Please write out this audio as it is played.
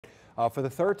For the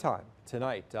third time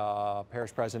tonight,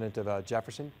 Parish President of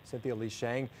Jefferson, Cynthia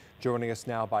Sheng, joining us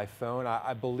now by phone.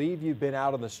 I believe you've been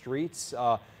out on the streets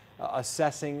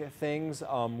assessing things.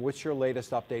 What's your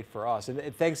latest update for us?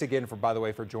 And thanks again by the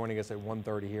way, for joining us at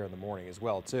 1:30 here in the morning as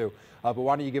well, too. But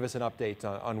why don't you give us an update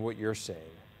on what you're seeing?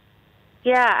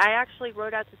 Yeah, I actually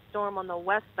rode out the storm on the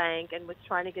West Bank and was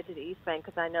trying to get to the East Bank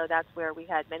because I know that's where we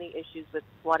had many issues with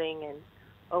flooding and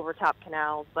overtop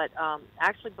canals. But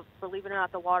actually, believe it or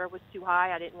not, the water was too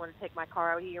high. I didn't want to take my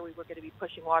car out here. We were going to be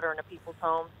pushing water into people's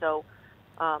homes. So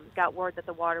got word that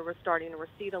the water was starting to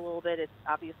recede a little bit. It's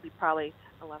obviously probably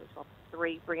 11, 12,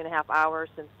 3.5 hours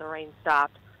since the rain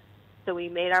stopped. So we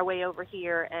made our way over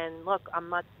here. And look,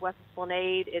 I'm at West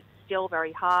Esplanade. It's still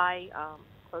very high,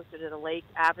 closer to the Lake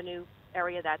Avenue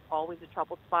area. That's always a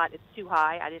troubled spot. It's too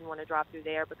high. I didn't want to drop through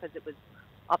there because it was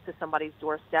up to somebody's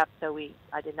doorstep, so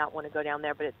I did not want to go down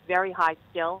there, but it's very high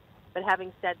still. But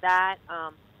having said that,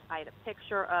 I had a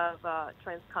picture of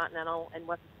Transcontinental and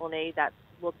West Esplanade that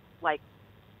looked like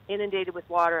inundated with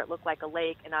water. It looked like a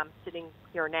lake, and I'm sitting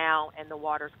here now, and the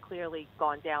water's clearly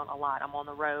gone down a lot. I'm on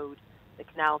the road. The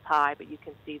canal's high, but you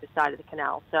can see the side of the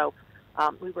canal. So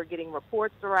we were getting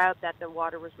reports throughout that the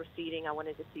water was receding. I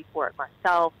wanted to see for it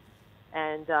myself.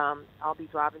 And I'll be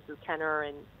driving through Kenner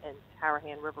and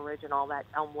Harahan, River Ridge, and all that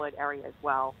Elmwood area as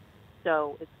well.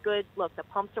 So it's good. Look, the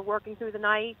pumps are working through the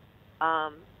night,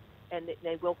 and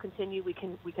they will continue. We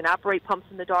can operate pumps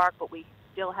in the dark, but we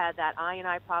still had that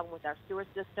I&I problem with our sewer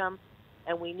system,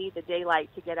 and we need the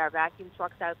daylight to get our vacuum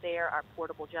trucks out there, our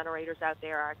portable generators out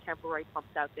there, our temporary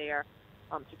pumps out there,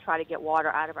 to try to get water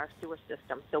out of our sewer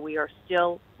system. So we are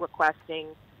still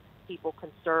requesting people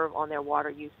conserve on their water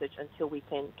usage until we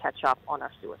can catch up on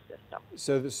our sewer system.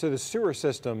 So the sewer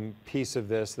system piece of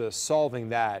this, the solving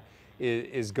that,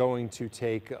 is going to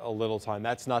take a little time.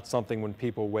 That's not something when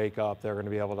people wake up they're going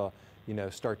to be able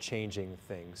to, start changing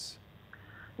things.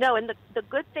 No, and the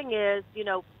good thing is,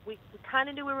 we kind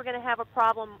of knew we were going to have a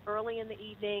problem early in the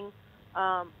evening.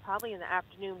 Probably in the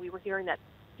afternoon, we were hearing that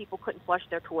people couldn't flush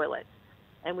their toilets,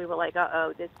 and we were like,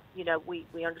 uh-oh, this,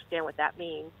 we understand what that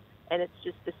means. And it's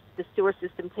just the sewer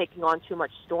system taking on too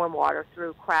much storm water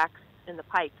through cracks in the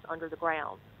pipes under the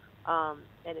ground. And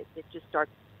it just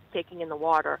starts taking in the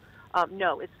water.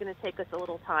 No, it's going to take us a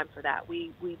little time for that.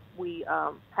 We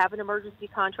have an emergency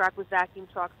contract with vacuum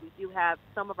trucks. We do have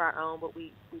some of our own, but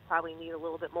we probably need a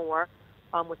little bit more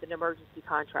with an emergency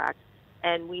contract.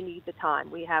 And we need the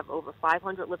time. We have over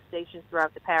 500 lift stations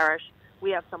throughout the parish.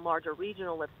 We have some larger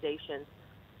regional lift stations.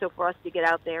 So for us to get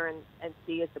out there and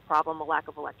see, is the problem a lack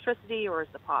of electricity, or is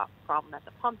the problem that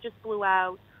the pump just blew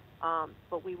out?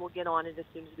 But we will get on it as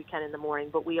soon as we can in the morning.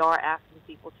 But we are asking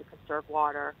people to conserve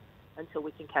water until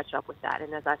we can catch up with that.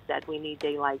 And as I said, we need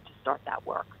daylight to start that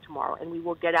work tomorrow. And we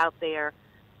will get out there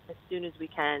as soon as we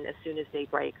can, as soon as day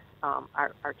breaks.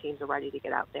 Our teams are ready to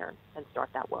get out there and start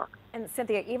that work. And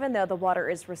Cynthia, even though the water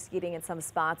is receding in some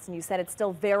spots, and you said it's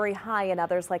still very high in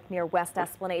others, like near West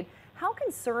Esplanade, how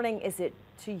concerning is it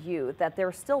to you that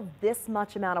there's still this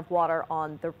much amount of water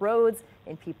on the roads,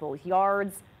 in people's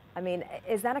yards? I mean,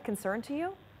 is that a concern to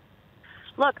you?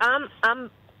 Look,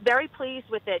 I'm very pleased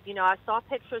with it. I saw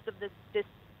pictures of this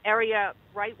area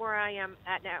right where I am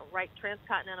at now, right,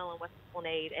 Transcontinental and West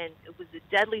Esplanade, and it was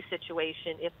a deadly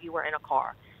situation if you were in a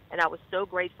car. And I was so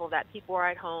grateful that people were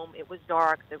at home. It was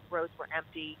dark. The roads were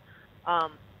empty,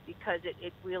 because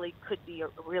it really could be a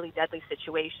really deadly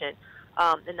situation.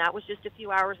 And that was just a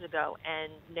few hours ago.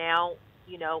 And now,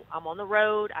 I'm on the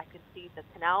road. I can see the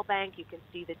canal bank. You can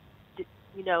see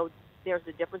there's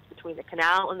a difference between the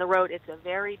canal and the road. It's a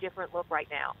very different look right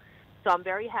now. So I'm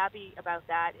very happy about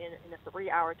that. In a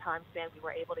 3-hour time span, we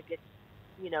were able to get,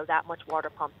 that much water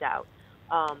pumped out.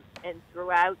 And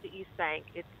throughout the East Bank,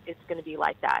 it's going to be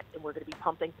like that, and we're going to be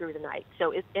pumping through the night.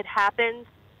 So it happens.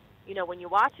 When you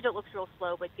watch it, it looks real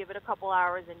slow, but give it a couple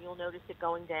hours, and you'll notice it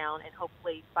going down, and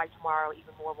hopefully by tomorrow,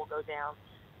 even more will go down.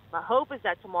 My hope is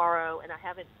that tomorrow, and I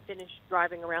haven't finished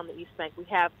driving around the East Bank, we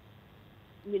have,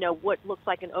 what looks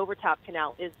like an overtop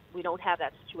canal. We don't have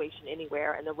that situation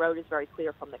anywhere, and the road is very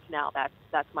clear from the canal.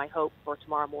 That's my hope for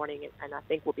tomorrow morning, and I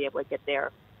think we'll be able to get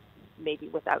there maybe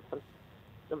without some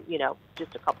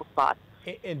just a couple spots.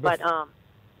 But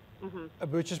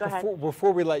just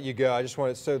before we let you go, I just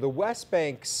wanted, so the West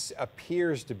Bank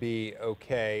appears to be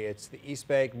okay. It's the East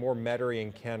Bank, more Metairie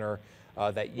and Kenner,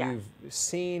 that you've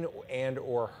seen and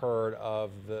or heard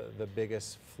of the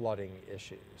biggest flooding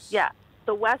issues. Yeah,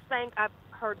 the West Bank I've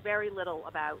heard very little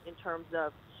about in terms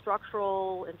of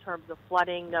structural, in terms of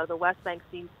flooding. No, the West Bank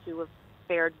seems to have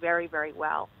fared very, very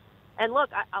well. And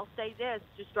look, I'll say this,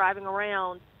 just driving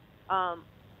around,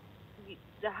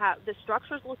 the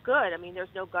structures look good. I mean,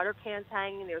 there's no gutter cans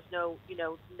hanging. There's no,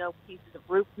 no pieces of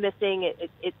roof missing.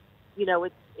 It's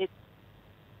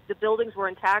the buildings were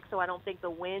intact, so I don't think the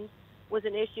wind was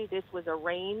an issue. This was a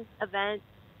rain event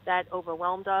that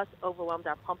overwhelmed us, overwhelmed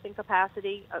our pumping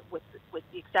capacity, with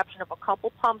the exception of a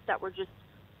couple pumps that were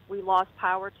we lost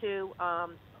power to.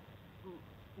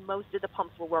 Most of the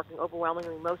pumps were working.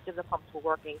 Overwhelmingly, most of the pumps were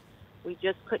working. We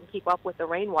just couldn't keep up with the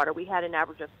rainwater. We had an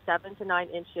average of 7 to 9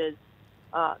 inches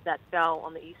that fell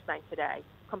on the East Bank today,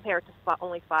 compared to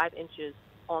only 5 inches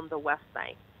on the West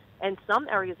Bank. And some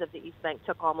areas of the East Bank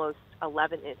took almost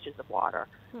 11 inches of water.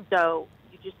 So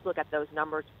you just look at those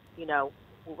numbers,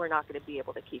 we're not going to be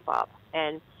able to keep up.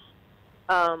 And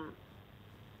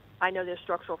I know there's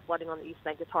structural flooding on the East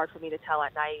Bank. It's hard for me to tell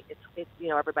at night. It's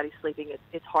everybody's sleeping.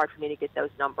 It's hard for me to get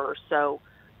those numbers. So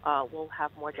we'll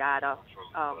have more data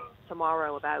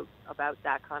tomorrow about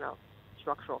that kind of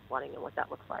structural flooding and what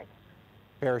that looks like.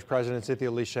 Parish President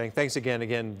Cynthia Sheng, thanks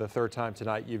again, the third time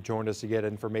tonight you've joined us to get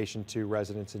information to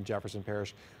residents in Jefferson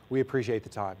Parish. We appreciate the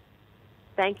time.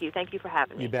 Thank you for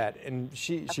having me. You bet. And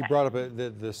she brought up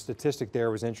the statistic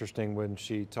there was interesting when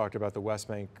she talked about the West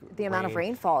Bank. The amount of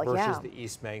rainfall, versus the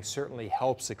East Bank certainly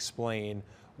helps explain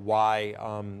why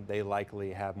they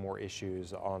likely have more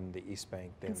issues on the East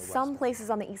Bank than the West Bank. Some places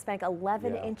on the East Bank,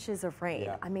 11 inches of rain.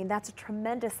 Yeah. I mean, that's a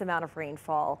tremendous amount of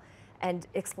rainfall, and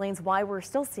explains why we're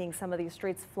still seeing some of these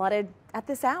streets flooded at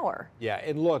this hour. Yeah,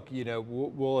 and look,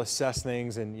 we'll assess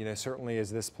things, and certainly as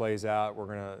this plays out, we're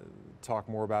going to talk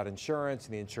more about insurance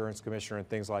and the insurance commissioner and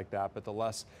things like that, but the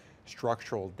less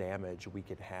structural damage we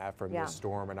could have from this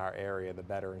storm in our area, the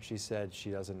better. And she said she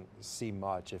doesn't see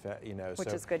much, which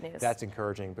is good news. That's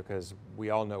encouraging because we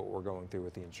all know what we're going through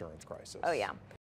with the insurance crisis. Oh yeah.